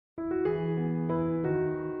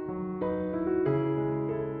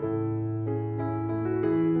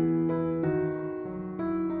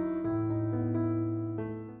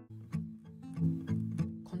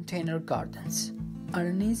container gardens are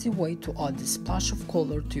an easy way to add a splash of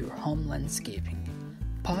color to your home landscaping.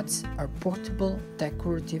 Pots are portable,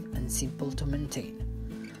 decorative, and simple to maintain.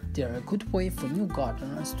 They are a good way for new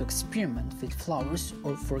gardeners to experiment with flowers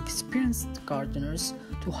or for experienced gardeners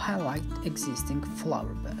to highlight existing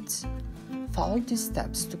flower beds. Follow these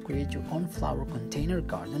steps to create your own flower container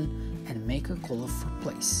garden and make a colorful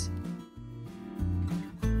place.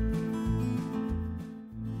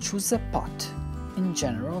 Choose a pot. In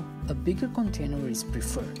general, a bigger container is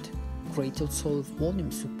preferred. Greater soil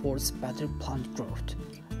volume supports better plant growth.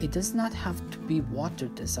 It does not have to be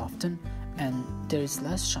watered as often, and there is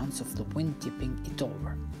less chance of the wind tipping it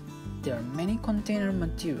over. There are many container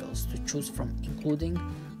materials to choose from, including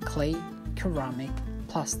clay, ceramic,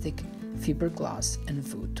 plastic, fiberglass, and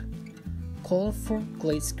wood. Colorful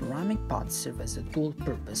glazed ceramic pots serve as a dual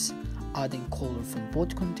purpose, adding color from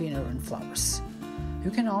both container and flowers. You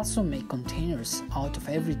can also make containers out of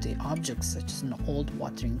everyday objects such as old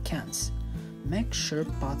watering cans. Make sure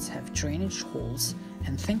pots have drainage holes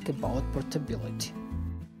and think about portability.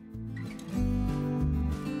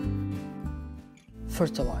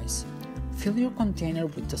 Fertilize. Fill your container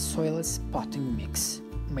with a soilless potting mix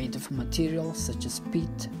made of materials such as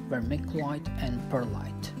peat, vermiculite, and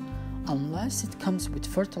perlite. Unless it comes with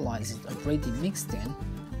fertilizers already mixed in,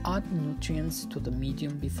 add nutrients to the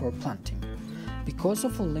medium before planting. Because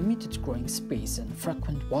of a limited growing space and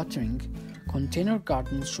frequent watering, container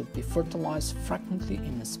gardens should be fertilized frequently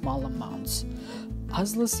in small amounts.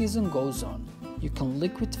 As the season goes on, you can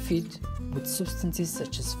liquid feed with substances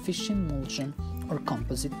such as fish emulsion or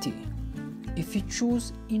composite tea. If you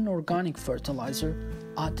choose inorganic fertilizer,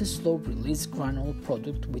 add a slow-release granule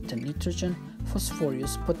product with a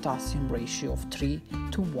nitrogen-phosphorus-potassium ratio of 3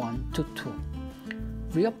 to 1 to 2.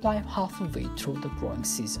 Reapply halfway through the growing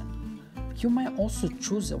season. You may also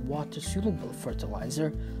choose a water-soluble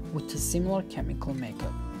fertilizer with a similar chemical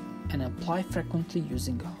makeup and apply frequently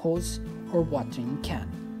using a hose or watering can.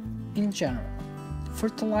 In general,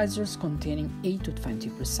 fertilizers containing 8 to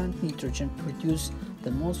 20% nitrogen produce the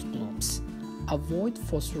most blooms. Avoid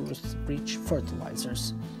phosphorus-rich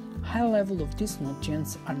fertilizers. High levels of these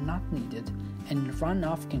nutrients are not needed, and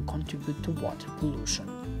runoff can contribute to water pollution.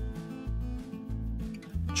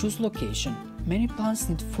 Choose location. Many plants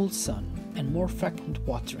need full sun and more frequent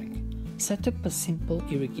watering. Set up a simple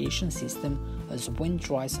irrigation system as wind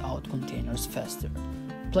dries out containers faster.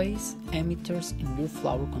 Place emitters in your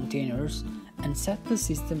flower containers and set the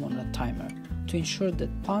system on a timer to ensure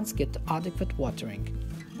that plants get adequate watering.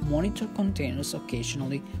 Monitor containers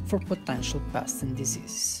occasionally for potential pests and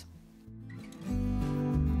diseases.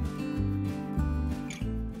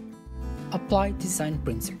 Apply design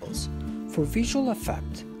principles. For visual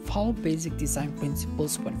effect, follow basic design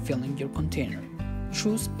principles when filling your container.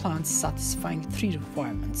 Choose plants satisfying 3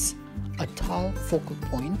 requirements: a tall focal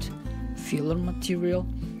point, filler material,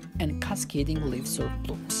 and cascading leaves or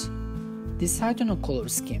blooms. Decide on a color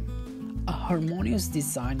scheme. A harmonious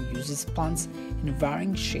design uses plants in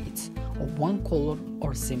varying shades of one color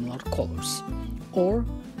or similar colors. Or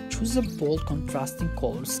choose a bold contrasting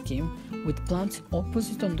color scheme with plants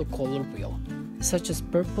opposite on the color wheel, such as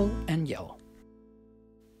purple and yellow.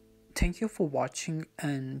 Thank you for watching,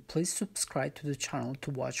 and please subscribe to the channel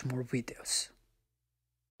to watch more videos.